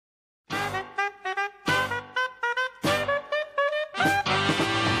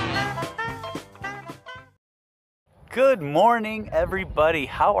Good morning, everybody.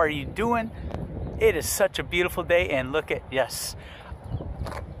 How are you doing? It is such a beautiful day, and look at, yes,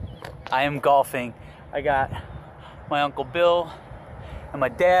 I am golfing. I got my Uncle Bill and my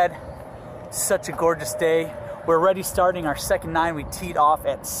dad. Such a gorgeous day. We're already starting our second nine. We teed off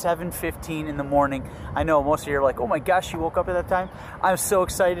at 7:15 in the morning. I know most of you are like, oh my gosh, you woke up at that time. I'm so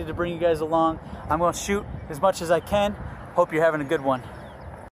excited to bring you guys along. I'm going to shoot as much as I can. Hope you're having a good one.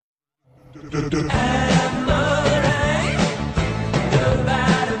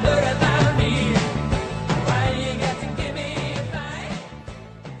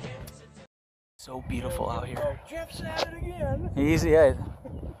 So beautiful out here. Oh, Jeff's at it again. Easy, yeah.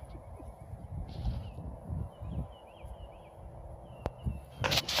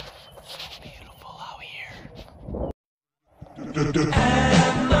 Beautiful out here.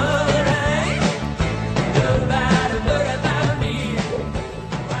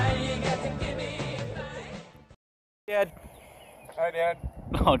 Dad. Hi, Dad.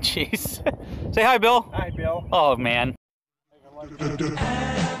 Oh, jeez. Say hi, Bill. Hi, Bill. Oh, man.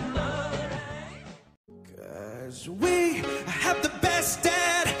 We have the best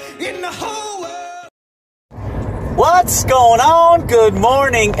dad in the whole world. What's going on? Good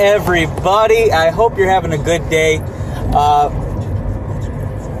morning, everybody. I hope you're having a good day.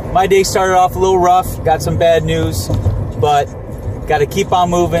 My day started off a little rough. Got some bad news, but got to keep on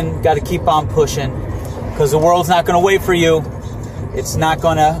moving. Got to keep on pushing, because the world's not going to wait for you. It's not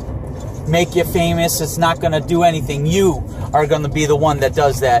going to make you famous. It's not going to do anything. You are going to be the one that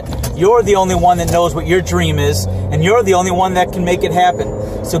does that. You're the only one that knows what your dream is, and you're the only one that can make it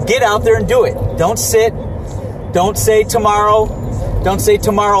happen. So get out there and do it. Don't sit. Don't say tomorrow. Don't say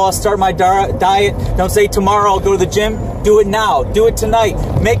tomorrow I'll start my diet. Don't say tomorrow I'll go to the gym. Do it now. Do it tonight.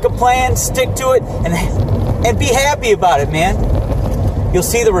 Make a plan, stick to it, and be happy about it, man. You'll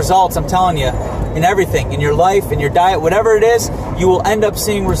see the results, I'm telling you, in everything, in your life, in your diet, whatever it is, you will end up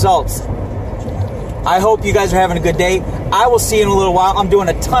seeing results. I hope you guys are having a good day. I will see you in a little while. I'm doing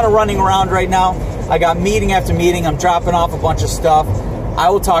a ton of running around right now. I got meeting after meeting. I'm dropping off a bunch of stuff. I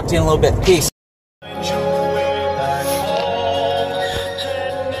will talk to you in a little bit. Peace.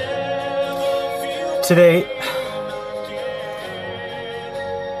 Today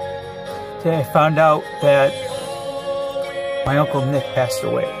I found out that my Uncle Nick passed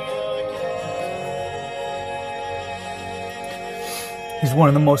away. He's one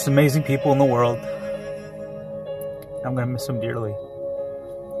of the most amazing people in the world. I'm gonna miss him dearly.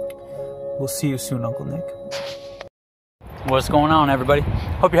 We'll see you soon, Uncle Nick. What's going on, everybody?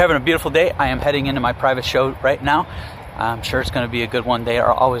 Hope you're having a beautiful day. I am heading into my private show right now. I'm sure it's gonna be a good one. They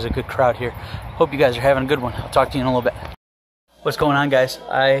are always a good crowd here. Hope you guys are having a good one. I'll talk to you in a little bit. What's going on, guys?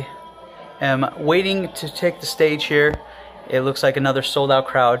 I am waiting to take the stage here. It looks like another sold out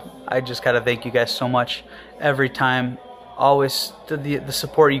crowd. I just gotta thank you guys so much every time. Always, the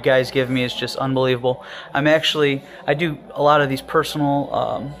support you guys give me is just unbelievable. I do a lot of these personal,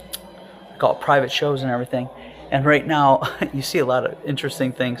 I call it private shows and everything. And right now, you see a lot of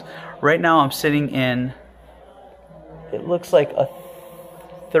interesting things. Right now I'm sitting in, it looks like a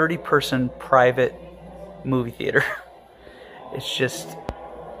 30-person private movie theater. It's just,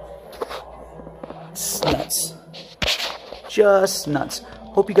 it's nuts. Just nuts.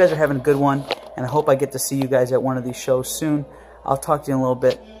 Hope you guys are having a good one, and I hope I get to see you guys at one of these shows soon. I'll talk to you in a little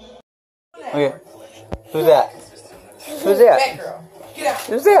bit. Okay, who's that? Who's that?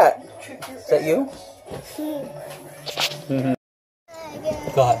 Who's that? Is that you? Mm-hmm.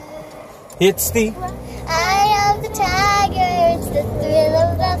 Go ahead. It's the eye of the tiger, it's the thrill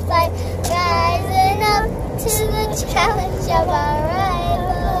of the fight, rising up to the challenge of our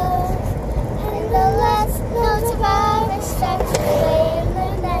rivals. And the last known survivor strikes away in the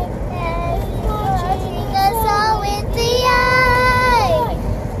night, and watching us all with the eye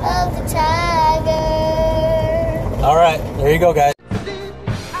of the tiger. all right, there you go, guys.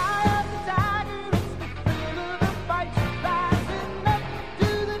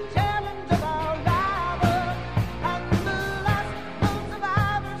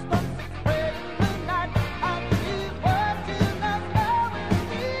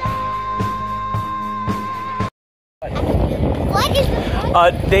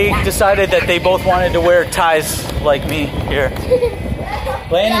 They decided that they both wanted to wear ties like me here.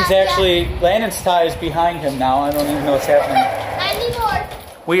 Landon's tie is behind him now. I don't even know what's happening.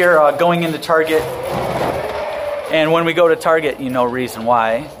 We are going into Target, and when we go to Target, you know reason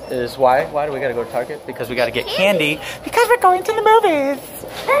why is why. Why do we gotta go to Target? Because we gotta get candy. Because we're going to the movies.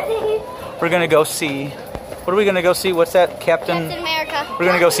 We're gonna go see. What are we gonna go see? What's that? Captain America. We're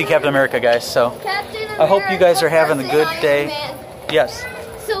gonna go see Captain America, guys. So I hope you guys are having a good day. Yes.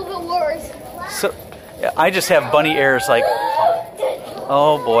 Civil Wars. So Yeah, I just have bunny ears like,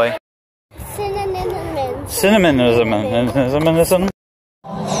 oh boy. Cinnamon.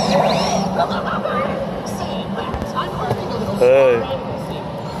 Hey.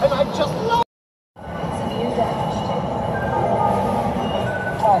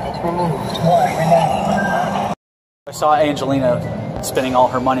 I saw Angelina spending all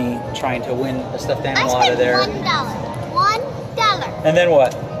her money trying to win a stuffed animal out of there. $1. $1. And then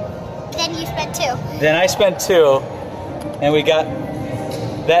what? Then you spent $2. Then I spent $2, and we got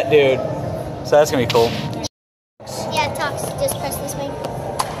that dude. So that's gonna be cool. Yeah, it talks. Just press this way.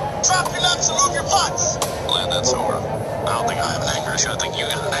 Drop your nuts and move your butts. Land that somewhere. I don't think I have an anger issue. I think you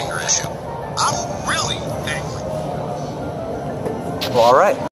got an anger issue. I'm really angry. Well, all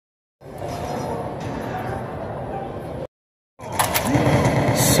right.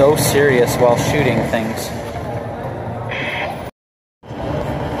 So serious while shooting things.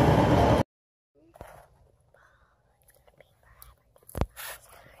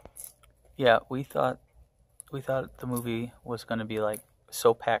 Yeah, we thought the movie was going to be like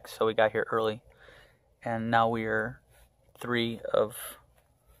so packed, so we got here early. And now we are 3 of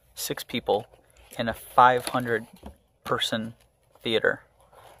 6 people in a 500-person theater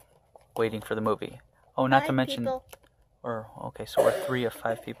waiting for the movie. Oh, not to mention... Okay, so we're 3 of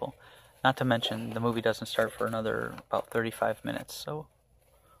 5 people. Not to mention, the movie doesn't start for another about 35 minutes, so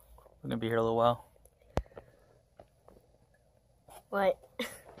we're going to be here a little while. What?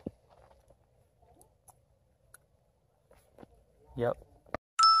 Yep.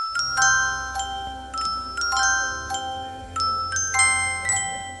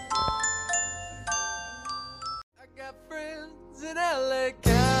 I got friends in LA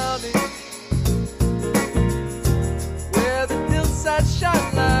County, where the hillsides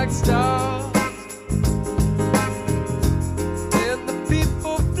shine like stars, and the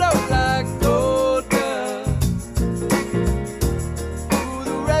people float like gold dust through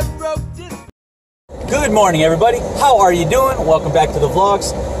the red rope district. Good morning, everybody. How are you doing? Welcome back to the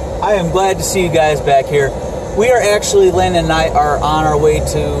vlogs. I am glad to see you guys back here. We are actually, Landon and I are on our way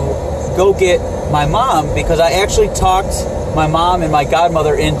to go get my mom, because I actually talked my mom and my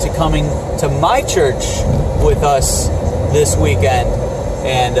godmother into coming to my church with us this weekend.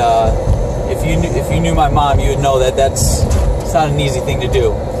 And if you knew my mom, you would know that it's not an easy thing to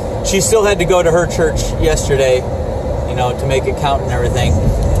do. She still had to go to her church yesterday, you know, to make it count and everything.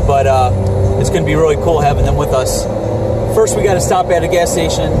 But it's going to be really cool having them with us. First, we got to stop at a gas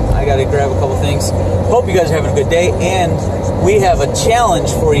station. I got to grab a couple things. Hope you guys are having a good day, and we have a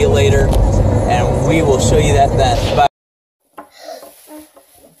challenge for you later, and we will show you that then. Bye.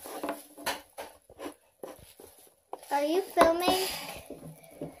 Are you filming?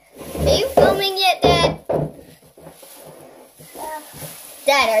 Are you filming yet, Dad?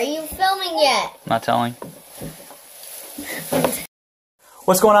 Dad, are you filming yet? Not telling.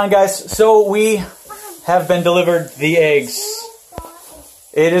 What's going on, guys? So we have been delivered the eggs.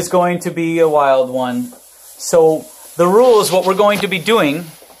 It is going to be a wild one. So the rules, what we're going to be doing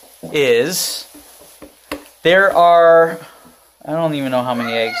is, there are, I don't even know how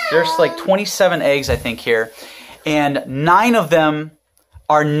many eggs. There's like 27 eggs, I think, here. And 9 of them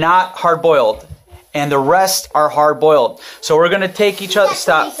are not hard-boiled. And the rest are hard-boiled. So we're going to take each other,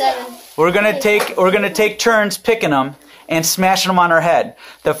 stop. We're going to take turns picking them and smashing them on our head.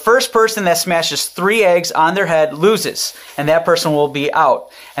 The first person that smashes 3 eggs on their head loses, and that person will be out.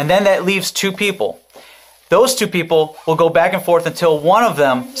 And then that leaves 2 people. Those 2 people will go back and forth until one of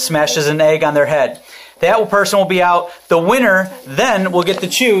them smashes an egg on their head. That person will be out. The winner then will get to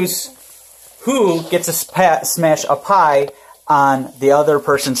choose who gets to smash a pie on the other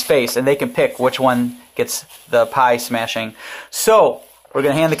person's face, and they can pick which one gets the pie smashing. So we're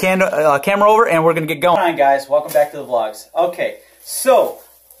going to hand the camera over, and we're going to get going. Hi, guys. Welcome back to the vlogs. Okay, so,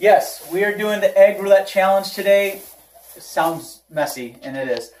 yes, we are doing the egg roulette challenge today. It sounds messy, and it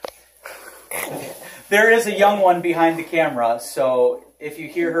is. There is a young one behind the camera, so if you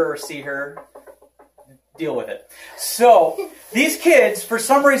hear her or see her, deal with it. So, these kids, for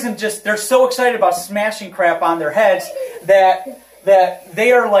some reason, they're so excited about smashing crap on their heads that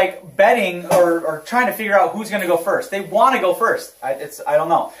they are like betting or trying to figure out who's going to go first. They want to go first. I don't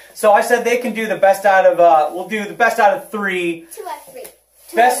know. So I said they can do the best out of, we'll do the best out of 3. 2 out of 3.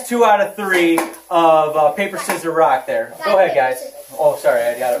 Best 2 out of 3 of paper, scissors, rock there. Go ahead, guys. Oh, sorry,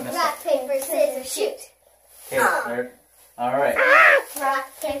 I got it missed. Rock, paper, scissors, shoot. Okay, there. All right. Rock,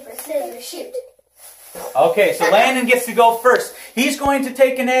 paper, scissors, shoot. Okay, so Landon gets to go first. He's going to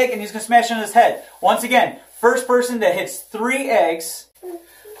take an egg and he's going to smash it on his head. Once again, first person that hits 3 eggs.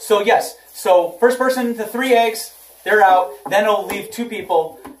 So yes, so first person to 3 eggs, they're out. Then it'll leave 2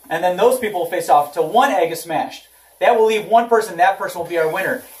 people, and then those people will face off till 1 egg is smashed. That will leave 1 person. That person will be our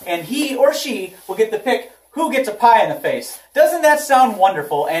winner, and he or she will get to pick who gets a pie in the face. Doesn't that sound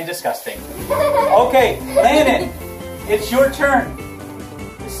wonderful and disgusting? Okay, Landon, it's your turn.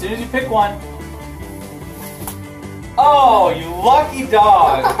 As soon as you pick one. Oh, you lucky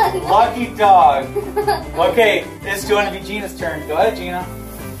dog. Lucky dog. Okay, it's going to be Gina's turn. Go ahead, Gina.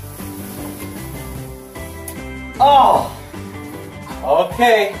 Oh.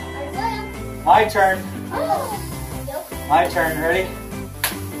 Okay. My turn. My turn. Ready?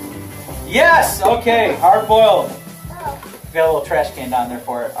 Yes! Okay, hard boiled. Got a little trash can down there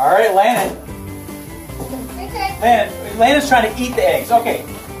for it. Alright, Landon. Landon's trying to eat the eggs. Okay,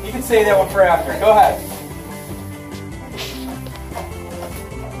 you can say that one for after. Go ahead.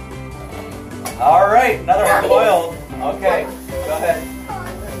 Alright, another hard boiled. Okay, go ahead.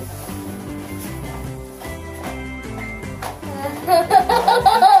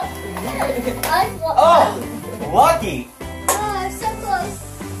 Oh, lucky. Oh, so close.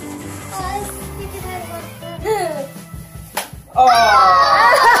 You can have one. Oh.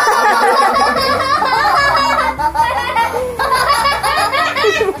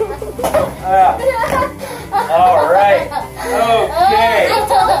 All right. Okay. I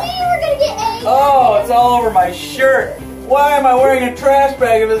told you were gonna get 8. Oh, it's all over my shirt. Why am I wearing a trash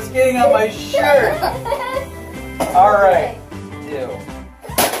bag if it's getting on my shirt? All right. Ew.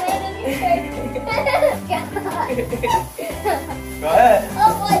 Go ahead.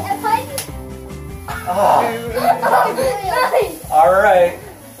 Oh, what? A pie? Oh. All right.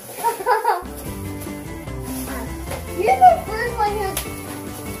 You're the first one who.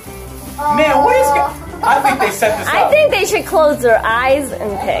 Man, what is? I think they set this up. I think they should close their eyes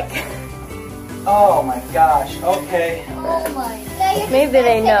and pick. Oh my gosh. Okay. Oh my. Maybe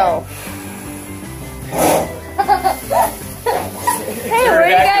they know. Hey, where are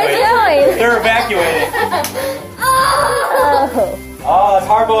you guys going? They're evacuating. Oh. Oh, it's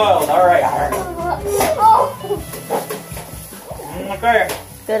hard boiled. All right. Okay.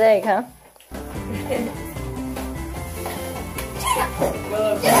 Good egg, huh?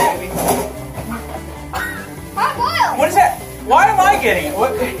 Hot boiled. What is that? Why am I getting it?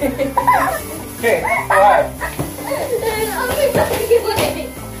 What? Okay. Go ahead.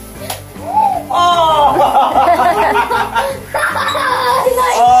 Oh!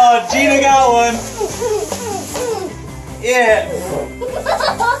 Oh, Gina got one. Yeah.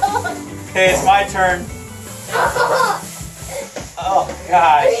 Okay, it's my turn. Oh,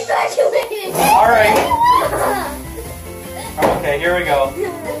 gosh. All right. Okay, here we go.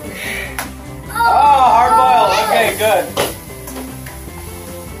 Oh, hard boiled. Okay, good.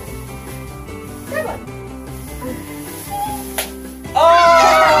 Oh!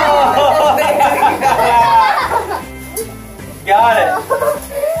 Got it.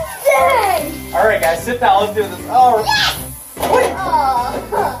 All right, guys, sit down. Let's do this. Oh, what?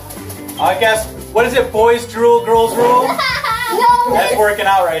 I guess, what is it? Boys drool, girls rule? No, That's working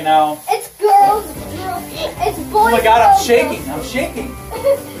out right now. it's girls. It's boys. Oh my God, I'm girls. shaking. I'm shaking. I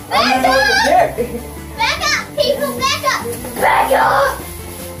don't Back know what to up! pick. Back up, people! Back up! Back up!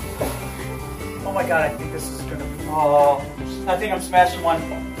 Oh my God, I think this is gonna. Oh, I think I'm smashing one.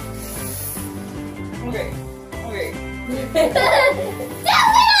 Okay. Okay. Do it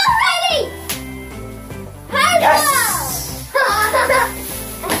already! Yes!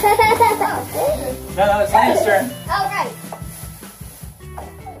 No, it's Landon's turn. All right.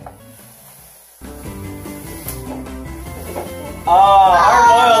 Oh, hard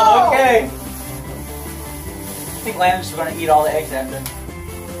boiled. Okay. I think Landon's just gonna eat all the eggs after.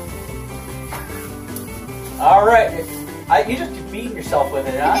 All right. You just keep beating yourself with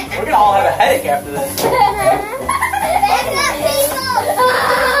it, huh? We're gonna all have a headache after this. Back up,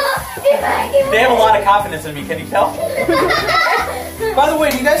 people! They have a lot of confidence in me. Can you tell? By the way,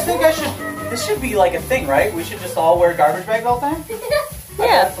 do you guys think this should be like a thing, right? We should just all wear garbage bags all the time? I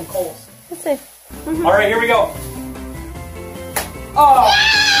Yeah. got some coals. Let's see. All right, here we go. Oh.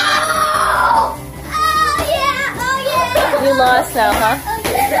 Oh yeah! You lost now, huh?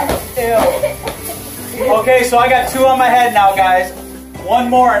 Ew. Okay, so I got 2 on my head now, guys. 1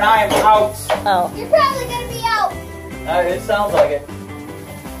 more and I am out. Oh. You're probably gonna be out. It sounds like it.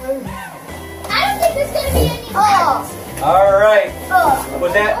 I don't think there's gonna be any. Oh. All right. Oh.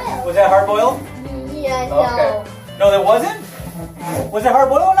 Was that hard boiled? Yeah. No. Okay. No, that wasn't. Was it hard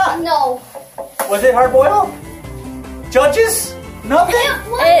boiled or not? No. Was it hard boiled? Judges? Nothing.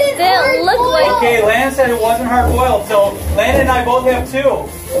 It didn't look like. Okay, Landon said it wasn't hard boiled, so Landon and I both have 2. You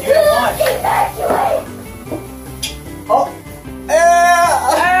have 1. Oh. Oh,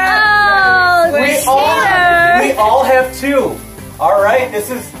 We cheater! all 2. All right, I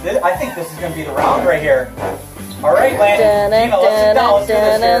think this is going to be the round right here. All right, Landon. Gina, let's sit down. Let's do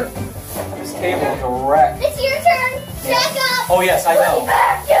this here. This table is a wreck. It's your turn. Back up. Oh, yes, I know.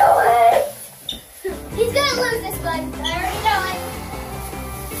 Back to it. He's going to lose this one. I already know it.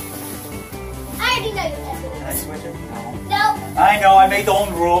 I already know you're going to Can I switch it? No. I know, I made the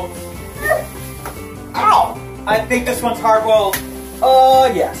own rule. Ow! I think this one's hard-boiled.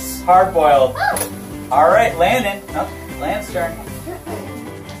 Oh, yes, hard-boiled. Oh. All right, Landon. Oh, Landon's turn.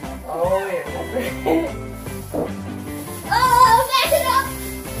 Oh, yeah. Oh, back it up.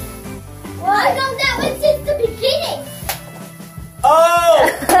 Well, I've done that one since the beginning. Oh!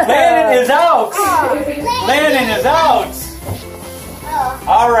 Landon is out! Oh, Landon is out! Oh.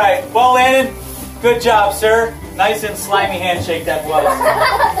 All right, well, Landon, good job, sir. Nice and slimy handshake that was.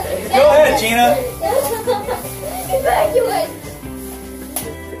 Go ahead, Gina. Get back to it.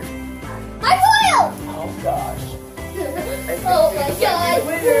 I boiled. Oh, gosh. Oh my God.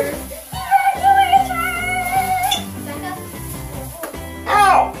 Winner. Back up.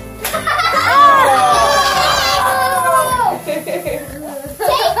 Ow!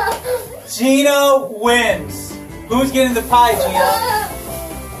 Gina wins. Who's getting the pie, Gina?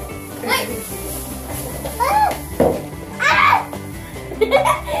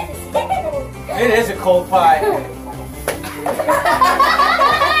 It is a cold pie.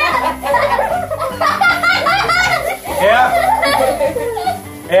 Yeah.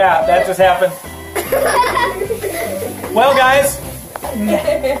 Yeah, that just happened. Well, guys,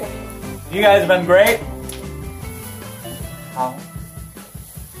 you guys have been great.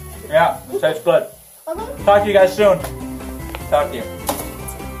 Yeah, tastes good. Talk to you guys soon. Talk to you.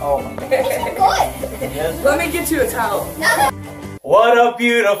 Oh my God. Yes. Let me get you a towel. What a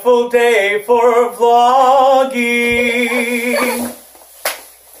beautiful day for vlogging.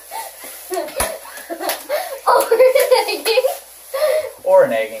 Or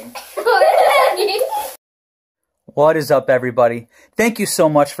an egging. What is up, everybody? Thank you so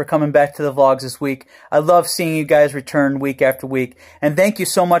much for coming back to the vlogs this week. I love seeing you guys return week after week. And thank you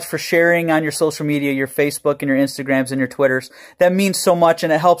so much for sharing on your social media, your Facebook and your Instagrams and your Twitters. That means so much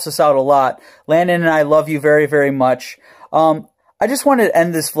and it helps us out a lot. Landon and I love you very, very much. I just wanted to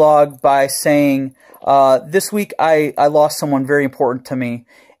end this vlog by saying this week I lost someone very important to me.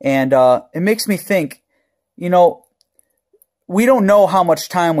 And it makes me think, you know, we don't know how much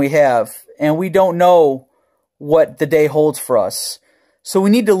time we have. And we don't know what the day holds for us. So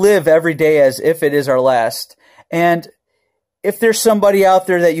we need to live every day as if it is our last. And if there's somebody out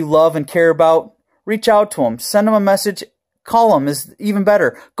there that you love and care about, reach out to them. Send them a message. Call them is even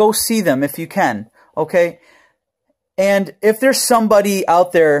better. Go see them if you can. Okay? And if there's somebody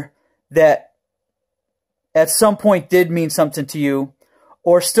out there that at some point did mean something to you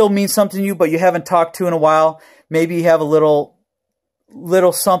or still means something to you but you haven't talked to in a while, maybe you have a little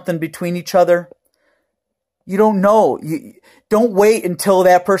something between each other, you don't know. You don't wait until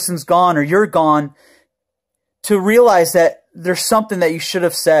that person's gone or you're gone to realize that there's something that you should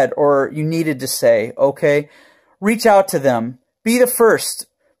have said or you needed to say, okay? Reach out to them. Be the first.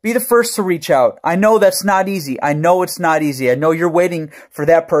 Be the first to reach out. I know that's not easy. I know it's not easy. I know you're waiting for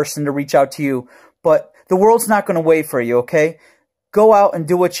that person to reach out to you, but the world's not going to wait for you, okay? Go out and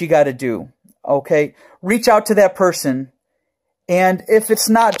do what you got to do, okay? Reach out to that person, and if it's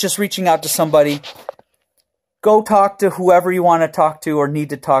not just reaching out to somebody, go talk to whoever you want to talk to or need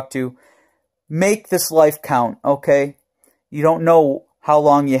to talk to. Make this life count, okay? You don't know how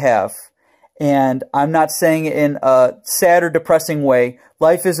long you have. And I'm not saying it in a sad or depressing way.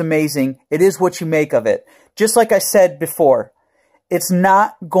 Life is amazing. It is what you make of it. Just like I said before, it's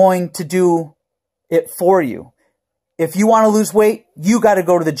not going to do it for you. If you want to lose weight, you got to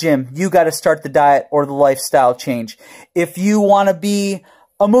go to the gym. You got to start the diet or the lifestyle change. If you want to be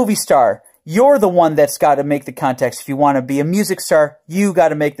a movie star, you're the one that's got to make the contacts. If you want to be a music star, you got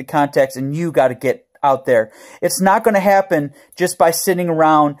to make the contacts and you got to get out there. It's not going to happen just by sitting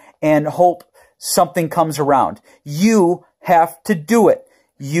around and hope something comes around. You have to do it.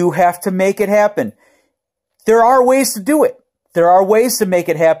 You have to make it happen. There are ways to do it. There are ways to make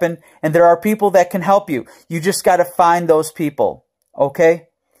it happen, and there are people that can help you. You just got to find those people, okay?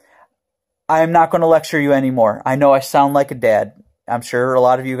 I am not going to lecture you anymore. I know I sound like a dad. I'm sure a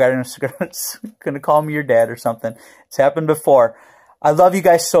lot of you guys are going to call me your dad or something. It's happened before. I love you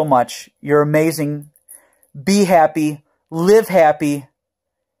guys so much. You're amazing. Be happy. Live happy.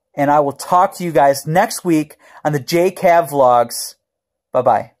 And I will talk to you guys next week on the JCav Vlogs.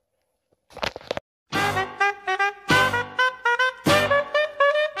 Bye-bye.